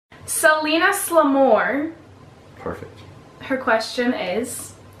Selena Slamour. Perfect. Her question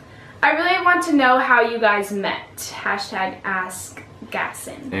is, I really want to know how you guys met. Hashtag ask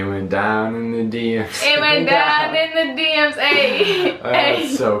Gasson. It went down in the DMs. It went down in the DMs. Hey.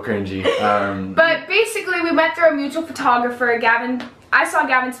 That's so cringy. But basically, we met through a mutual photographer, Gavin. I saw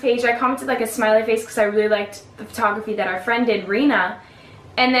Gavin's page. I commented like a smiley face because I really liked the photography that our friend did, Rena.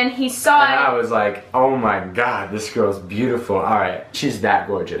 And then he saw and it. I was like, oh my god, this girl's beautiful. Alright, she's that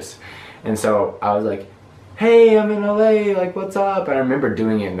gorgeous. And so I was like, hey, I'm in LA, like what's up? And I remember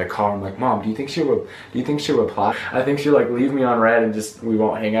doing it in the car. I'm like, Mom, do you think she'll reply? I think she'll like leave me on red and just we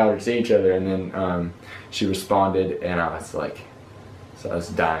won't hang out or see each other. And then she responded and I was like, so I was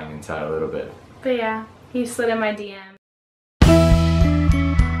dying inside a little bit. But yeah, he slid in my DM.